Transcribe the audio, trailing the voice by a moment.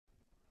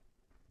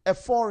a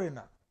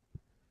foreigner.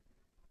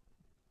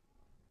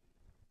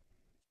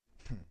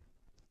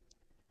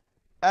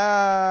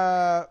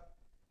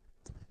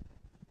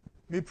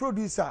 Me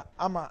producer,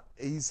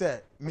 he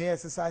said, may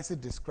exercise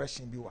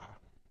discretion be waha.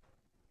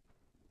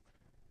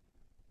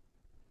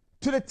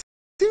 To the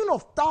tune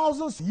of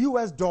thousands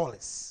US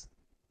dollars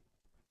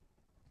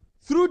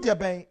through their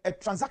bank, a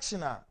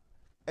transaction,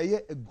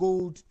 a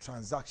gold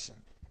transaction.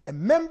 A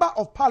member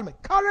of parliament,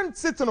 current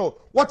sitting,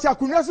 what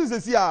Yakunyasu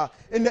is here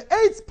in the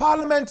 8th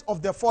parliament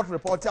of the 4th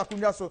report.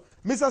 Yakunyasu,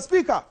 Mr.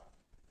 Speaker,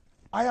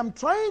 I am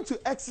trying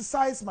to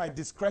exercise my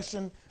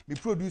discretion, me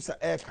producer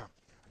Eka.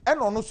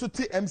 And also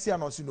to MC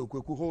and also no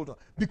hold on.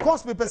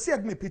 Because me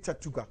perceive me Peter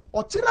Tuga.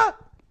 Ochina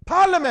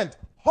Parliament,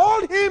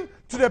 hold him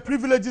to the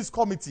privileges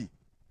committee.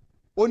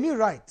 Only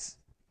right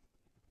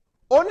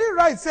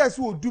says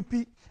who will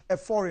dupe a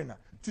foreigner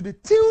to the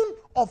tune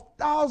of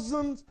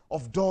thousands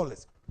of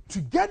dollars.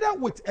 Together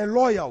with a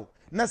lawyer.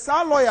 Na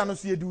sa lawyer no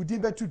so ye di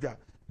betuda.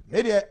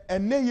 Ne de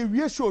enne ye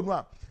wie show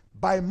no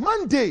by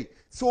Monday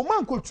so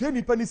man ko tue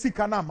nipa ni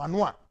sika na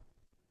manoa.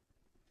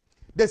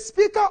 The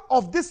speaker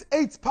of this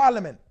 8th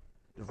parliament,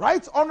 the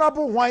Right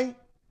Honorable Wine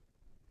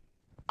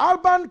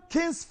Alban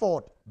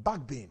Kingsford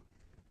Bagbane,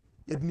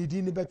 ye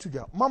di ni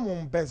betuda.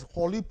 Mamon best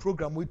holy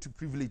program way to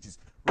privileges.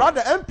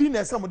 Rather MP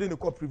na somebody in the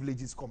call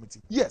privileges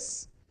committee.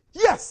 Yes.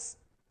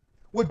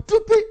 We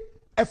dupe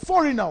a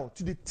foreigner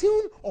to the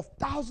tune of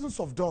thousands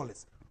of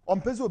dollars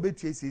on peso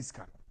betuese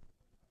scan.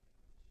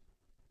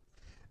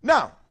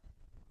 Now,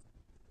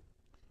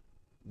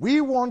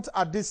 we want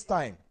at this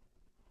time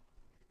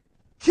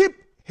keep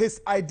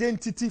his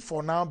identity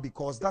for now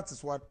because that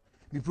is what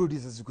the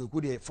producers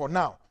could for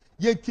now.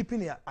 You're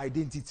keeping your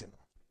identity.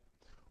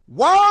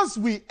 Whilst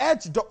we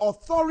urge the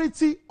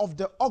authority of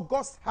the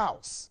August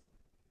House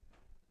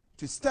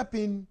to step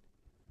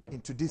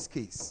into this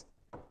case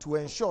to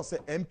ensure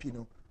that MP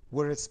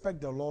will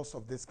respect the laws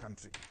of this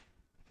country.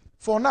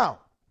 For now,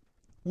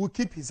 we'll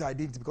keep his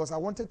identity because I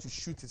wanted to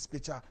shoot his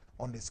picture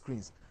on the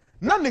screens.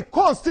 Now the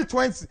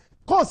constituency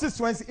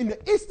in the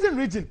eastern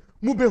region,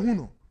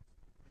 Mubehuno.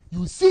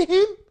 You see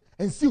him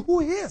and see who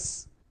he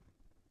is.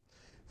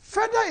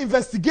 Further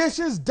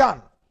investigations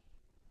done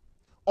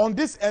on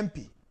this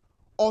MP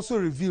also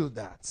revealed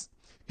that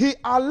he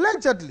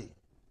allegedly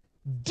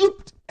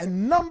duped a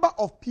number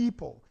of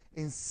people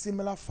in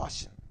similar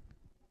fashion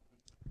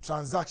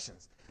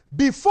transactions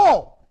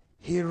before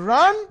he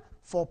ran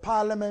for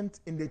parliament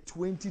in the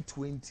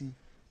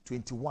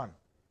 2020-21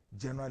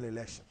 general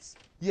elections.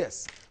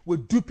 Yes,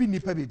 with duping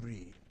nipa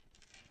bebre.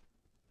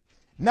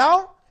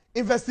 Now,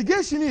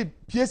 investigation in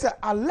PSA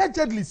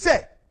allegedly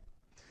says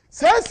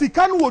he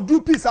can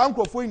do peace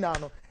uncle for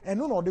inano and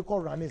no they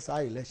call running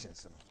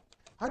elections.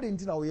 I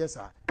didn't know yes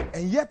sir.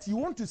 And yet you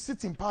want to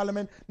sit in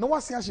parliament. No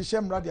one says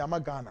Shem Radi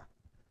Amagana.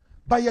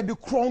 But yet the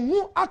crown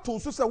at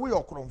also say we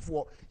are crown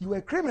for you are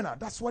a criminal.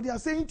 That's what they are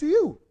saying to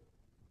you.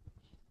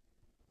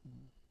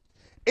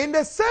 In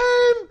the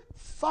same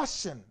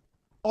fashion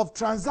of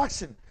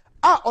transaction,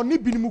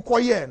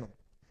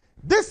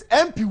 this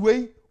MP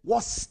way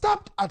was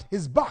stabbed at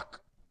his back.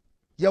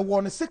 And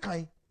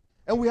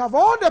we have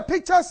all the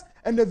pictures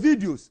and the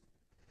videos.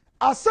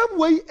 As some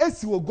way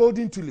as you were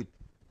golden tulip.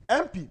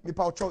 MP,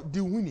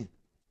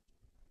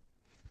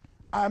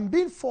 I'm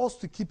being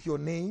forced to keep your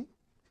name.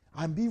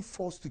 I'm being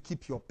forced to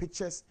keep your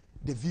pictures,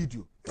 the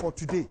video for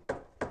today.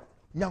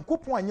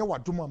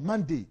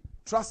 Monday,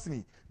 trust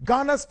me,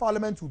 Ghana's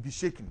parliament will be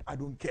shaken. I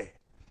don't care.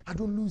 I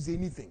don't lose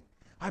anything.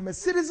 I'm a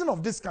citizen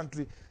of this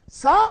country.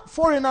 Sa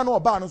foreigner no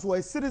abanos who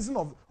a citizen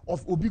of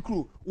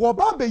Obikru.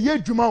 Woba be ye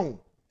juma.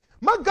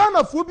 Ma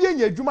Ghana phobia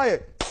ye juma ye.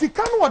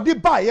 Sika no odi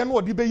buy ye no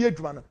odi be ye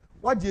juma.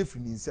 What do you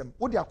feel in sem?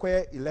 What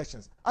acquire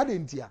elections?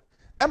 Adentia.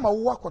 Emma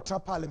wo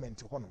kwatra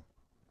parliament hono.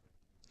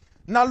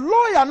 Na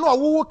lawyer no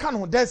wo kan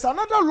ho. There's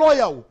another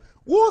lawyer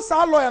who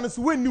sa lawyer no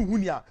so when ni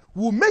hunia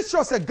will make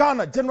sure say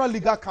Ghana General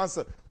Legal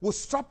Council will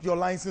strap your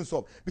license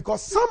up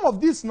because some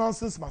of this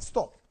nonsense must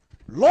stop.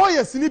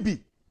 Lawyers ni bi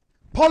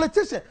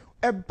politicians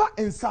eba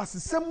insase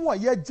sem wa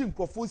ye jim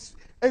profos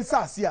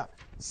insase a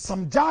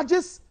some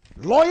judges,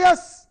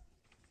 lawyers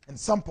and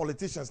some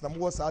politicians na mo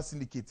was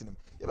syndicating them.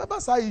 You remember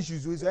say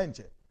issues we say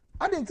nche.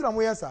 I didn't tell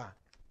them yes sir.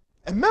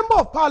 A member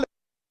of parliament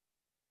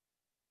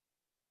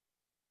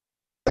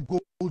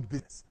gold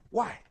business.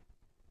 Why?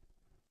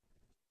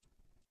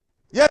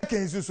 Yeah,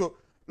 can you so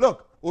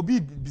look, Obi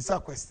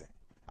bisa question.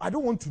 I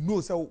don't want to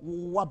know say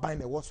what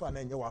bind was one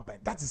and what bind.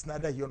 That is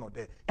neither here nor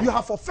there. You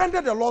have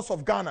offended the laws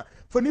of Ghana.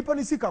 For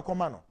Nipani Sika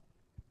Komano.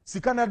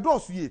 Sikana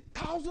dos ye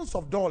thousands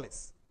of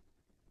dollars.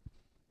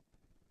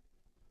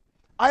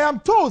 I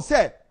am told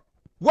say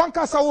one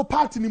kasawo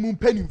party ni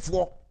mumpenny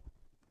for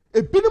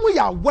a binimu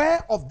ya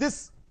aware of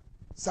this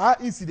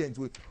incident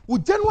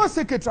with general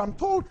secretary. I'm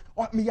told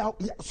me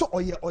so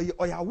or you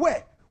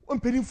aware when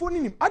penny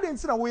phone him. I didn't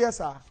say aware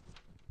sir.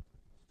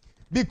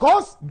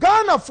 Because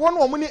Ghana for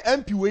no money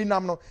MP we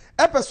nam no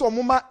epeso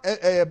moma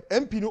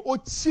MP no o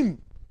chim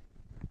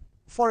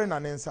foreign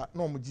answer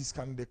no mo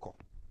scan de call.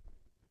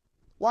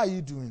 Why are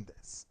you doing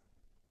this?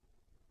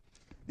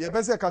 The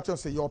best catch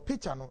say your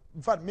picture no.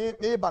 In fact, me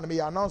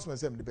announcement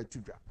say the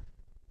betudra.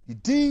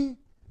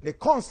 The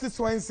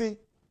constituency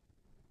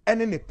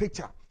and in the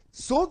picture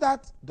so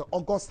that the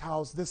August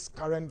house, this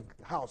current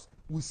house,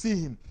 will see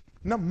him.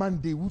 Now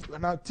Monday,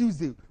 now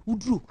Tuesday, we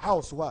drew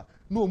house where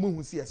no one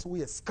will see us.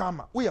 We are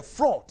scammer, we are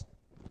fraud.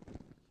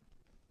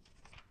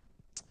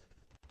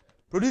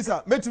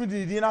 Producer, make me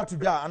the dinner to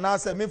go and I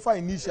said, me for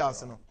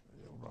initials.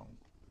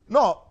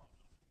 No.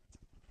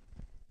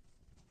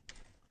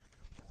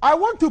 I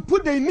want to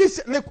put the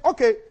initial.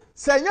 Okay,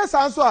 say yes,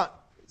 answer.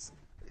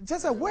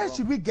 Just say, where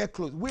should we get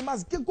close? We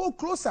must go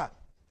closer.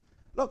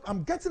 Look,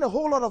 I'm getting a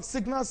whole lot of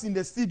signals in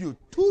the studio.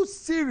 Too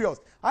serious.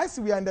 I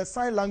see we are in the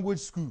sign language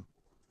school.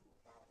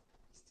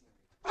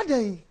 Are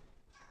they?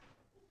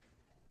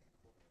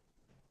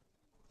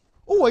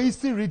 Oh,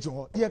 Eastern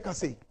region. Yeah, can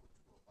say.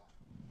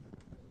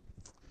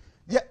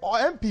 Yeah, or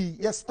MP,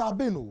 yes,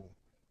 Stabeno.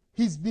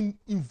 He's been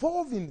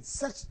involved in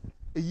such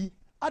a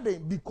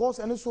because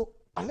and also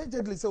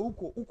allegedly say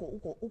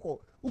uko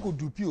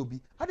do POB.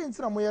 I didn't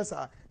say I'm yes,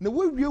 no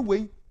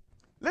way.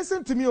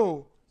 Listen to me,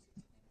 oh.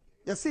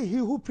 You see, he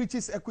who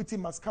preaches equity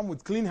must come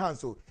with clean hands.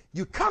 So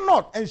you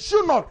cannot and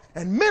should not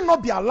and may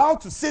not be allowed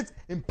to sit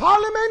in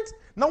parliament.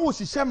 Now what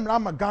she shem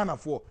Ghana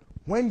for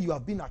when you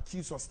have been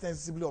accused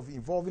ostensibly of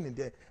involving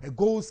in a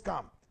gold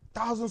scam,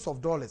 thousands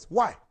of dollars.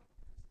 Why?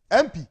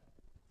 MP.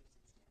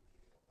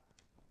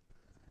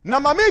 Now,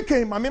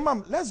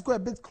 mama, let's go a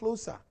bit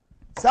closer.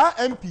 Sir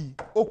MP,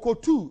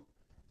 Okotu,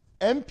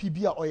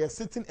 MP or your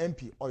sitting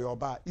MP or your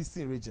bar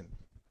Eastern region.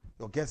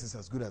 Your guess is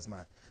as good as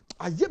mine.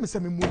 I hear me say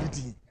me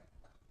movie.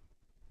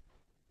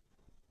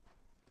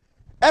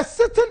 A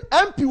sitting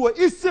MP or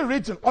Eastern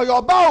region or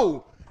your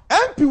bar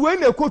MP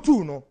when they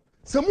Okotu no.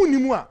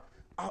 Semunimua.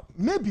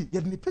 Maybe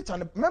you the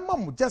picture.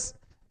 Remember, just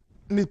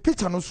the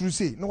picture no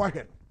say no one.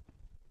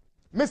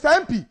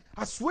 Mr. MP,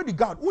 I swear to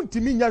God,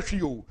 untimi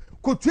nyashio.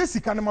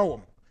 Kotuesi kanema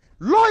wom.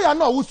 Lawyer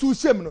no usu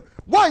shame no.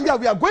 One year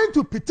we are going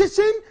to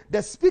petition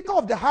the Speaker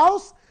of the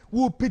House.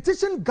 We will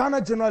petition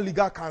Ghana General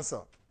Legal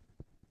Council.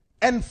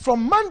 And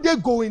from Monday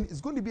going,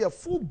 it's going to be a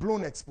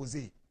full-blown expose.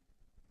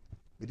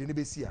 We didn't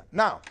be here.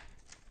 Now,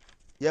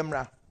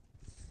 Yemra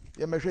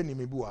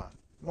Nimibua.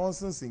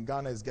 Nonsense in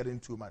Ghana is getting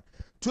too much.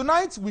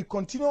 Tonight, we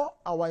continue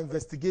our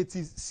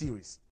investigative series.